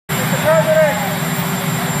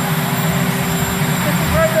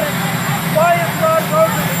President, why is Rod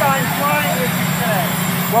Rosenstein flying with you today?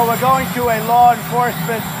 Well, we're going to a law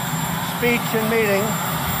enforcement speech and meeting,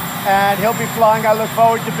 and he'll be flying. I look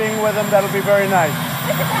forward to being with him. That'll be very nice.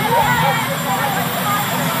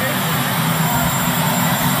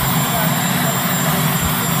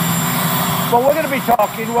 Well, we're going to be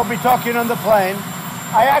talking. We'll be talking on the plane.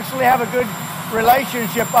 I actually have a good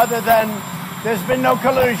relationship other than there's been no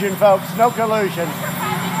collusion, folks. No collusion.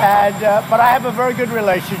 And but I have a very good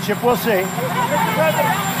relationship. We'll see.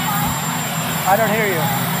 I don't hear you.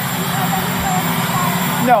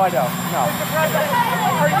 No, I don't. No.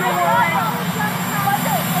 Are you worried?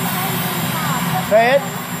 Say it.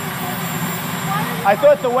 I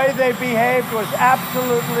thought the way they behaved was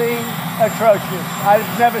absolutely atrocious. I've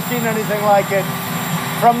never seen anything like it.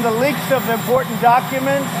 From the leaks of important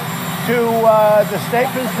documents to the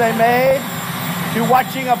statements they made, to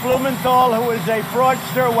watching a Blumenthal who was a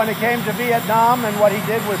fraudster when it came to Vietnam, and what he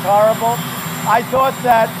did was horrible. I thought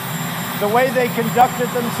that the way they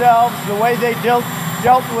conducted themselves, the way they dealt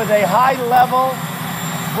with a high-level,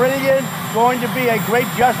 brilliant, going to be a great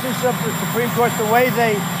justice of the Supreme Court, the way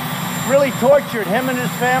they really tortured him and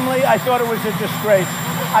his family, I thought it was a disgrace.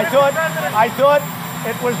 I thought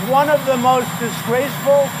it was one of the most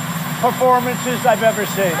disgraceful performances I've ever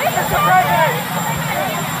seen. Mr. President!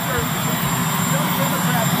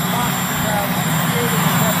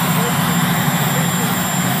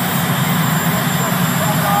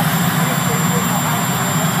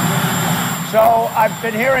 So I've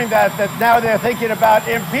been hearing that now they're thinking about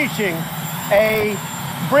impeaching a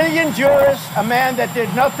brilliant jurist, a man that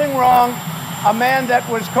did nothing wrong, a man that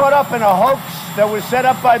was caught up in a hoax that was set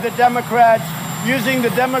up by the Democrats, using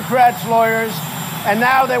the Democrats' lawyers, and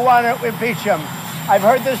now they want to impeach him. I've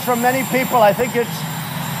heard this from many people. I think it's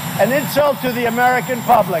an insult to the American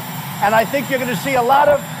public. And I think you're going to see a lot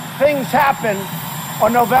of things happen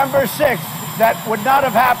on November 6th that would not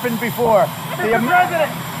have happened before.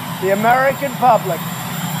 The American public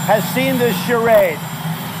has seen this charade,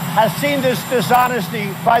 has seen this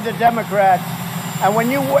dishonesty by the Democrats. And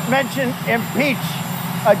when you mention impeach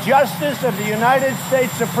a justice of the United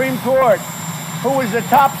States Supreme Court who was a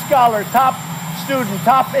top scholar, top student,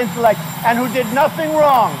 top intellect, and who did nothing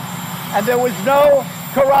wrong, and there was no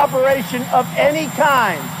corroboration of any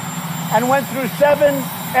kind, and went through 7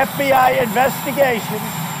 FBI investigations,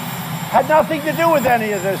 had nothing to do with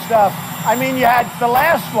any of this stuff. I mean, you had the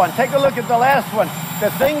last one. Take a look at the last one.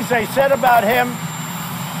 The things they said about him,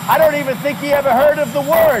 I don't even think he ever heard of the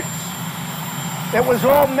words. It was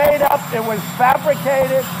all made up, it was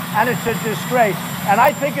fabricated, and it's a disgrace. And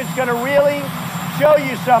I think it's going to really show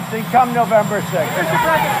you something come November 6th.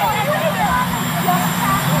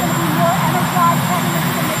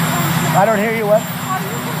 I don't hear you, what?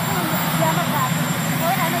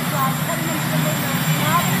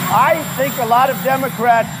 I think a lot of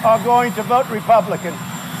Democrats are going to vote Republican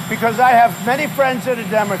because I have many friends that are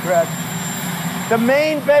Democrats. The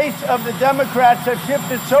main base of the Democrats have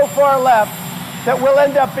shifted so far left that we'll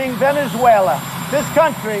end up being Venezuela. This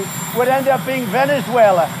country would end up being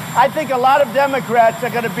Venezuela. I think a lot of Democrats are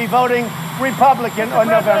going to be voting Republican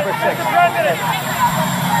on November 6th.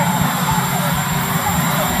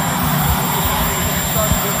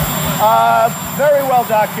 Very well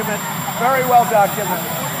documented. Very well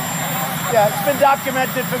documented. Yeah, it's been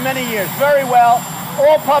documented for many years. Very well.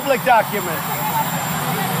 All public documents.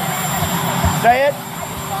 Say it.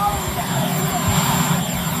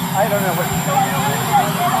 I don't know what.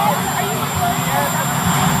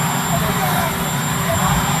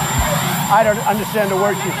 I don't understand the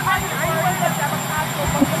words you.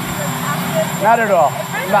 Not at all.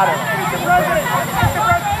 Not at all.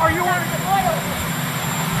 Are you worried?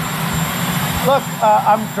 Look,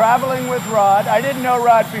 I'm traveling with Rod. I didn't know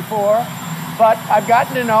Rod before, but I've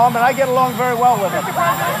gotten to know him, and I get along very well with him. Mr.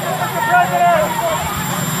 President!